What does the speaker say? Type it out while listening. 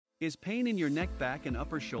Is pain in your neck, back, and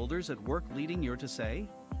upper shoulders at work leading you to say,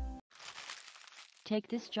 Take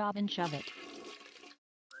this job and shove it.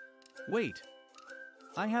 wait,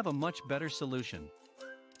 I have a much better solution.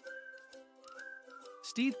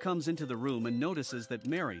 Steve comes into the room and notices that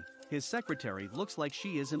Mary, his secretary, looks like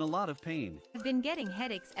she is in a lot of pain. I've been getting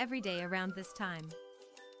headaches every day around this time.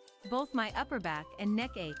 Both my upper back and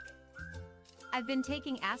neck ache. I've been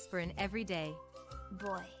taking aspirin every day.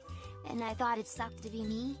 Boy, and I thought it sucked to be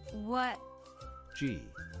me? What? Gee,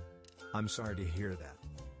 I'm sorry to hear that.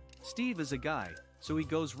 Steve is a guy, so he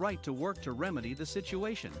goes right to work to remedy the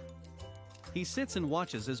situation. He sits and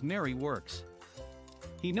watches as Mary works.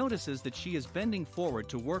 He notices that she is bending forward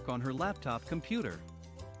to work on her laptop computer.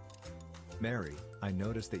 Mary, I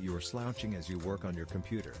noticed that you are slouching as you work on your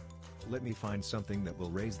computer. Let me find something that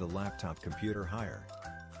will raise the laptop computer higher.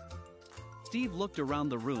 Steve looked around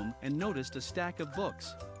the room and noticed a stack of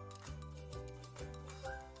books.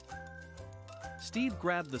 Steve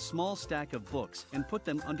grabbed the small stack of books and put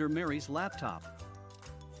them under Mary's laptop.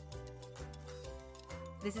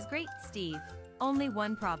 This is great, Steve. Only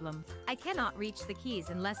one problem. I cannot reach the keys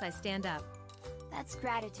unless I stand up. That's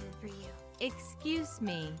gratitude for you. Excuse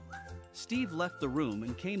me. Steve left the room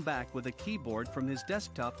and came back with a keyboard from his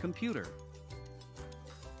desktop computer.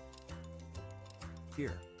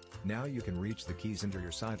 Here. Now you can reach the keys under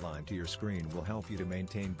your sideline to your screen will help you to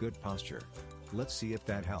maintain good posture. Let's see if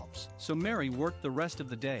that helps. So Mary worked the rest of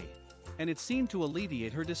the day, and it seemed to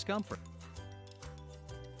alleviate her discomfort.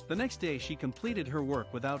 The next day she completed her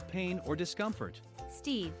work without pain or discomfort.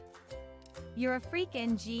 Steve, you're a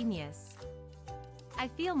freaking genius. I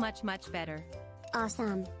feel much better.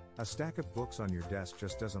 Awesome. A stack of books on your desk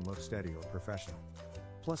just doesn't look steady or professional.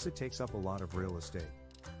 Plus it takes up a lot of real estate.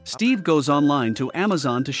 Steve goes online to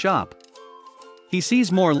Amazon to shop. He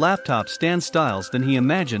sees more laptop stand styles than he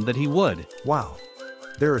imagined that he would. Wow.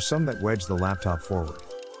 There are some that wedge the laptop forward.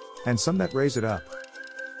 And some that raise it up.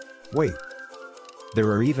 Wait.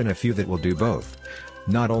 There are even a few that will do both.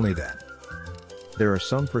 Not only that. There are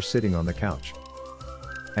some for sitting on the couch.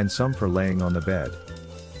 And some for laying on the bed.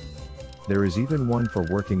 There is even one for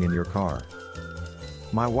working in your car.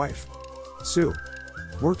 My wife, Sue,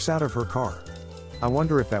 works out of her car. I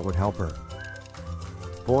wonder if that would help her.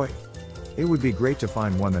 Boy, it would be great to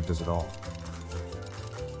find one that does it all.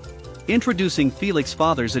 Introducing Felixx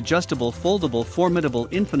Father's adjustable, foldable, formidable,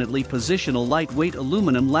 infinitely positional, lightweight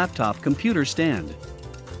aluminum laptop computer stand.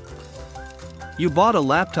 You bought a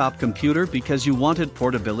laptop computer because you wanted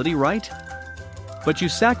portability, right? But you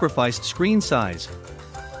sacrificed screen size.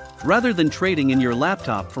 Rather than trading in your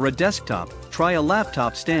laptop for a desktop, try a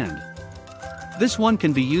laptop stand. This one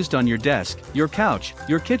can be used on your desk, your couch,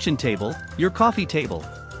 your kitchen table, your coffee table,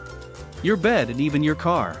 your bed, and even your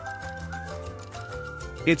car.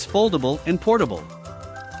 It's foldable and portable.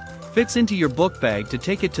 Fits into your book bag to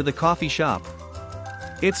take it to the coffee shop.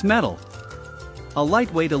 It's metal. A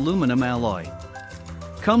lightweight aluminum alloy.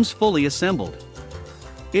 Comes fully assembled.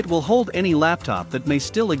 It will hold any laptop that may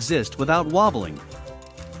still exist without wobbling.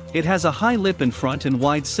 It has a high lip in front and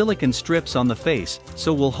wide silicone strips on the face,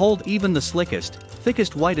 so will hold even the slickest,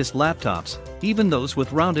 thickest, whitest laptops, even those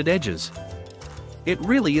with rounded edges. It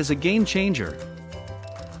really is a game changer.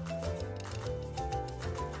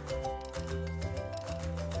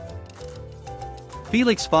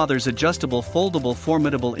 Felixx Father's adjustable, foldable,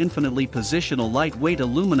 formidable, infinitely positional, lightweight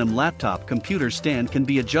aluminum laptop computer stand can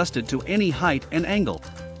be adjusted to any height and angle.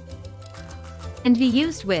 And be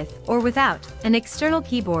used with, or without, an external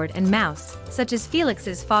keyboard and mouse, such as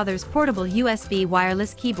Felixx's father's portable USB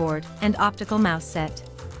wireless keyboard and optical mouse set.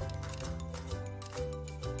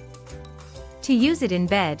 To use it in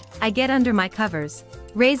bed, I get under my covers,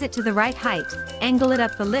 raise it to the right height, angle it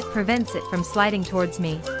up, the lip prevents it from sliding towards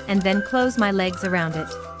me, and then close my legs around it.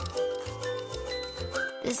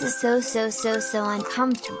 This is so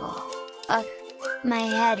uncomfortable. Ugh, my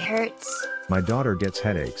head hurts. My daughter gets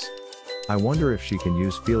headaches. I wonder if she can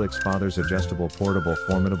use Felixx Father's adjustable, portable,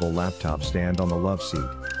 formidable laptop stand on the love seat.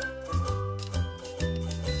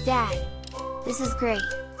 Dad, this is great.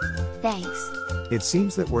 Thanks. It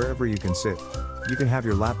seems that wherever you can sit, you can have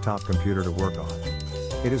your laptop computer to work on.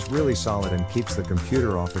 It is really solid and keeps the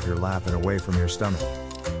computer off of your lap and away from your stomach.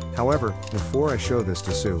 However, before I show this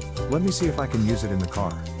to Sue, let me see if I can use it in the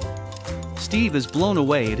car. Steve is blown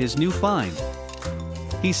away at his new find.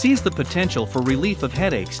 He sees the potential for relief of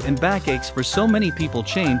headaches and backaches for so many people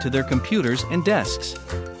chained to their computers and desks.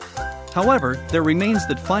 However, there remains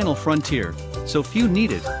that final frontier. So few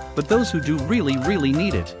need it, but those who do really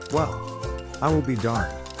need it. Well, I will be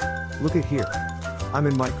darned. Look at here. I'm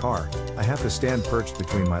in my car. I have the stand perched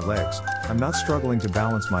between my legs. I'm not struggling to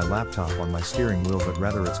balance my laptop on my steering wheel, but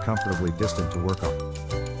rather it's comfortably distant to work on.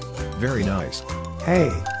 Very nice.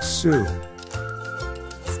 Hey, Sue.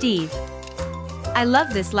 Steve. I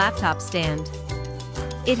love this laptop stand.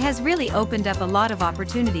 It has really opened up a lot of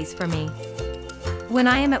opportunities for me. When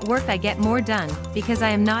I am at work, I get more done because I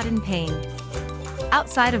am not in pain.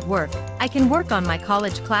 Outside of work, I can work on my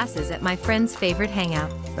college classes at my friend's favorite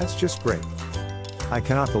hangout. That's just great. I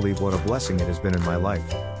cannot believe what a blessing it has been in my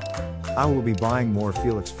life. I will be buying more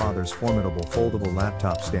Felixx Father's formidable foldable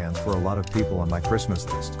laptop stands for a lot of people on my Christmas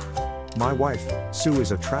list. My wife, Sue,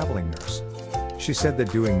 is a traveling nurse. She said that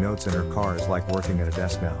doing notes in her car is like working at a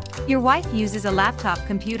desk now. Your wife uses a laptop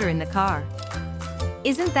computer in the car.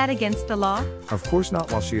 Isn't that against the law? Of course not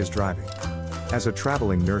while she is driving. As a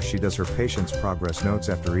traveling nurse, she does her patients' progress notes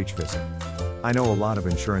after each visit. I know a lot of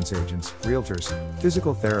insurance agents, realtors,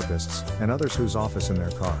 physical therapists, and others whose office in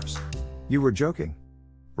their cars. You were joking,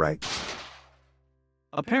 right?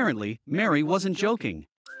 Apparently, Mary wasn't joking.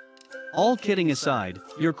 All kidding aside,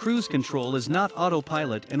 your cruise control is not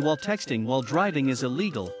autopilot, and while texting while driving is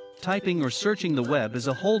illegal, typing or searching the web is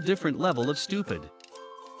a whole different level of stupid.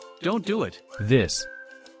 Don't do it. This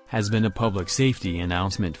has been a public safety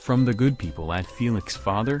announcement from the good people at Felixx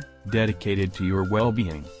Father, dedicated to your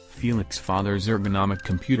well-being. Felixx Father's ergonomic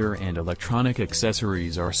computer and electronic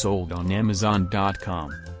accessories are sold on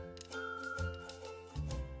Amazon.com.